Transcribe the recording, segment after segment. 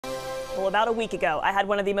Well, about a week ago, I had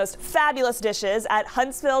one of the most fabulous dishes at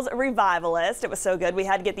Huntsville's Revivalist. It was so good, we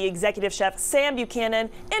had to get the executive chef, Sam Buchanan,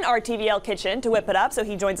 in our TVL kitchen to whip it up, so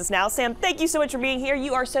he joins us now. Sam, thank you so much for being here.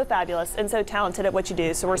 You are so fabulous and so talented at what you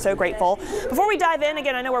do, so we're so grateful. Before we dive in,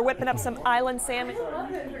 again, I know we're whipping up some island salmon.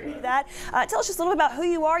 Tell us just a little bit about who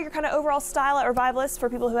you are, your kind of overall style at Revivalist for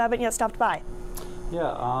people who haven't yet stopped by.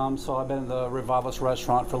 Yeah, so I've been in the Revivalist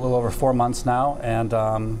restaurant for a little over 4 months now, and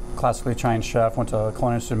classically trained chef, went to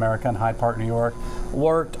Culinary Institute of America in Hyde Park, New York,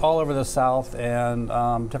 worked all over the South and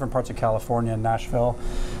different parts of California and Nashville.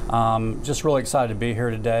 Just really excited to be here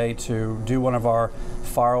today to do one of our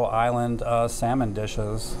Faroe Island salmon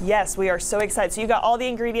dishes. Yes, we are so excited. So you got all the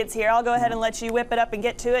ingredients here. I'll go ahead and let you whip it up and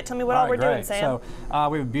get to it. Tell me what all we're doing, Sam. So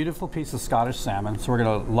we have a beautiful piece of Scottish salmon. So we're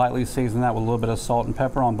going to lightly season that with a little bit of salt and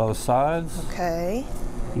pepper on both sides. Okay.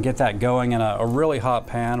 And get that going in a really hot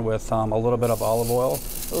pan with a little bit of olive oil.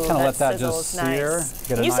 Kind of let that just sear.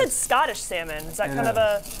 Nice. You said Scottish salmon. Is that kind of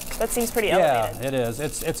that seems pretty elevated? Yeah, it is.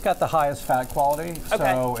 It's got the highest fat quality.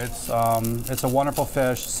 Okay. So it's a wonderful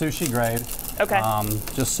fish, sushi grade. Okay.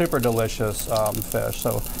 Just super delicious fish.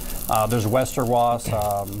 So there's Westerwas,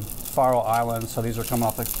 Faroe Islands, so these are coming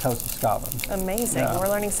off the coast of Scotland. Amazing. Yeah. We're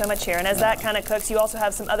learning so much here. And as that kind of cooks, you also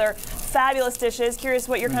have some other fabulous dishes. Curious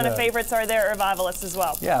what your kind of favorites are there at Revivalist as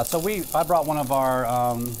well. Yeah, so I brought one of our,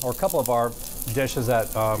 or a couple of our dishes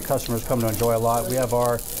that customers come to enjoy a lot. We have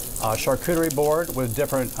our charcuterie board with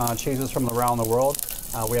different cheeses from around the world.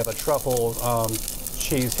 We have a truffle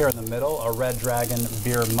cheese here in the middle, a red dragon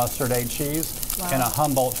beer mustard aid cheese, and a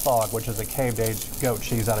Humboldt fog, which is a caved-aged goat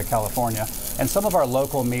cheese out of California. And some of our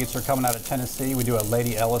local meats are coming out of Tennessee. We do a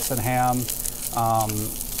Lady Ellison ham,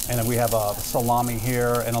 and then we have a salami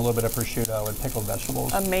here and a little bit of prosciutto and pickled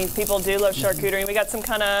vegetables. Amazing. People do love charcuterie. We got some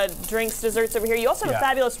kind of drinks, desserts over here. You also have a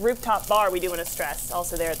fabulous rooftop bar we do want to stress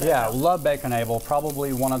also there at the hotel. Love Baconable.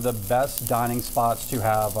 Probably one of the best dining spots to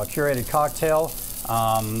have a curated cocktail.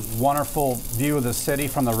 Wonderful view of the city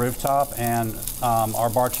from the rooftop, and our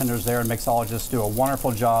bartenders there and mixologists do a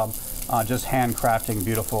wonderful job just handcrafting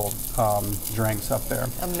beautiful drinks up there.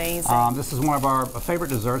 Amazing. This is one of our favorite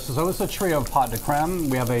desserts. So this is a trio of pot de creme.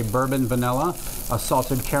 We have a bourbon vanilla, a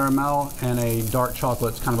salted caramel, and a dark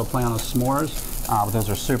chocolate. It's kind of a play on the s'mores. Those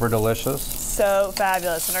are super delicious. So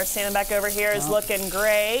fabulous. And our salmon back over here is looking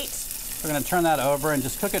great. We're going to turn that over and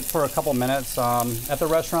just cook it for a couple minutes. At the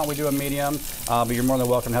restaurant, we do a medium, but you're more than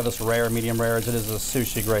welcome to have this rare, medium rare, as it is a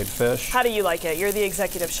sushi grade fish. How do you like it? You're the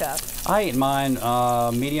executive chef. I eat mine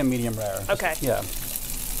medium rare. Okay. Yeah,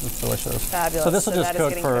 it's delicious. Fabulous. So this will just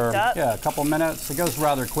cook for a couple minutes. It goes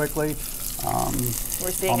rather quickly.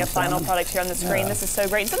 We're seeing a final product here on the screen. This is so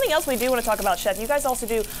great. And something else we do want to talk about, Chef, you guys also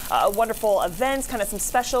do wonderful events, kind of some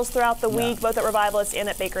specials throughout the week, both at Revivalist and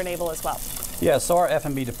at Baker & Able as well. Yeah, so our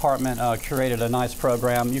F&B department curated a nice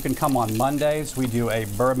program. You can come on Mondays. We do a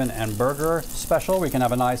bourbon and burger special. We can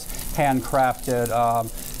have a nice handcrafted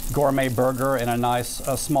gourmet burger and a nice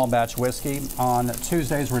small batch whiskey. On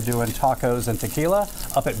Tuesdays, we're doing tacos and tequila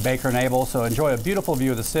up at Baker & Able. So enjoy a beautiful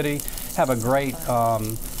view of the city. Have a great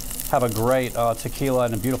tequila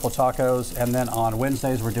and beautiful tacos. And then on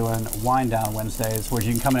Wednesdays, we're doing Wine Down Wednesdays, where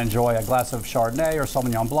you can come and enjoy a glass of Chardonnay or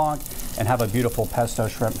Sauvignon Blanc and have a beautiful pesto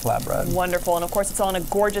shrimp flatbread. Wonderful. And of course, it's all in a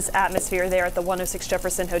gorgeous atmosphere there at the 106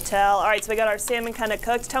 Jefferson Hotel. All right, so we got our salmon kind of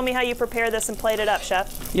cooked. Tell me how you prepare this and plate it up,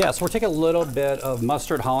 Chef. Yeah, so we're taking a little bit of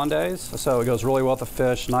mustard hollandaise. So it goes really well with the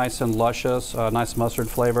fish, nice and luscious, nice mustard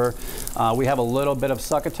flavor. We have a little bit of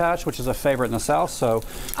succotash, which is a favorite in the South. So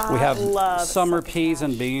we have summer peas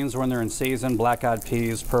and beans when they're in season, black-eyed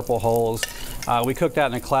peas, purple hulls. We cook that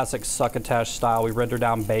in a classic succotash style. We render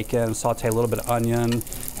down bacon, saute a little bit of onion,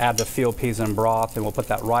 add the field peas in broth, and we'll put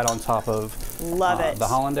that right on top of the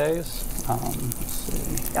hollandaise. Let's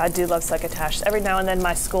see. I do love succotash. Every now and then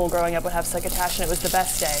my school growing up would have succotash, and it was the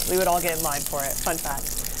best day. We would all get in line for it. Fun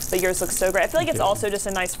fact. But yours looks so great. I feel like it's also just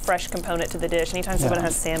a nice fresh component to the dish. Anytime someone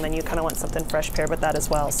has salmon, you kind of want something fresh paired with that as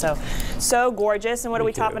well. So gorgeous. And what are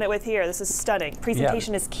we topping it with here? This is stunning.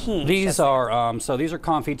 Presentation is key. These are these are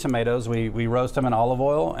confit tomatoes. We roast them in olive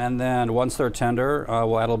oil, and then once they're tender,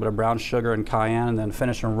 we'll add a little bit of brown sugar and cayenne, and then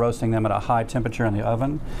finish roasting them at a high temperature in the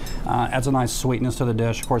oven. Adds a nice sweetness to the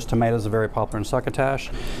dish. Of course, tomatoes are very popular in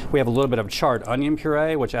succotash. We have a little bit of charred onion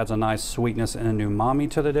puree, which adds a nice sweetness and a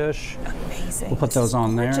umami to the dish. Amazing. We'll put those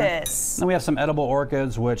on there. Then we have some edible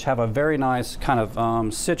orchids, which have a very nice kind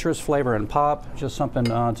of citrus flavor and pop. Just something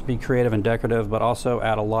to be creative and decorative, but also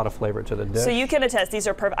add a lot of flavor to the dish. So you can attest these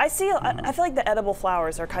are perfect. I feel like the edible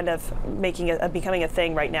flowers are kind of becoming a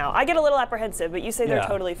thing right now. I get a little apprehensive, but you say they're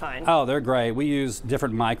totally fine. Oh, they're great. We use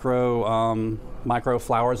different micro micro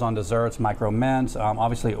flowers on desserts, micro mint,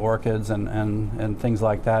 obviously orchids and things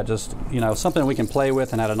like that. Just, something we can play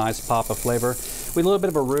with and add a nice pop of flavor. We have a little bit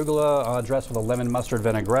of arugula dressed with a lemon mustard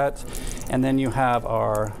vinaigrette. And then you have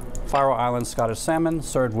our Faroe Islands Scottish salmon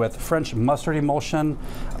served with French mustard emulsion,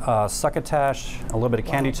 succotash, a little bit of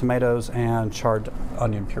candied tomatoes, and charred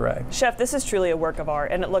onion puree. Chef, this is truly a work of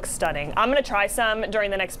art, and it looks stunning. I'm going to try some during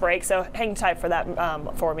the next break, so hang tight for that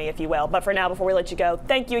for me, if you will. But for now, before we let you go,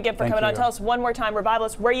 thank you again for coming on. Tell us one more time,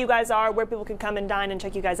 Revivalist, where you guys are, where people can come and dine and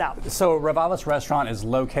check you guys out. So Revivalist Restaurant is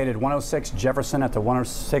located 106 Jefferson at the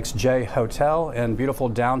 106J Hotel in beautiful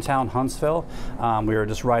downtown Huntsville. We are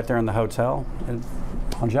just right there in the hotel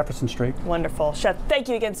on Jefferson Street. Wonderful. Chef, thank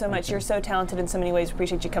you again so much. You're so talented in so many ways.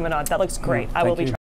 Appreciate you coming on. That looks great. I will be trying.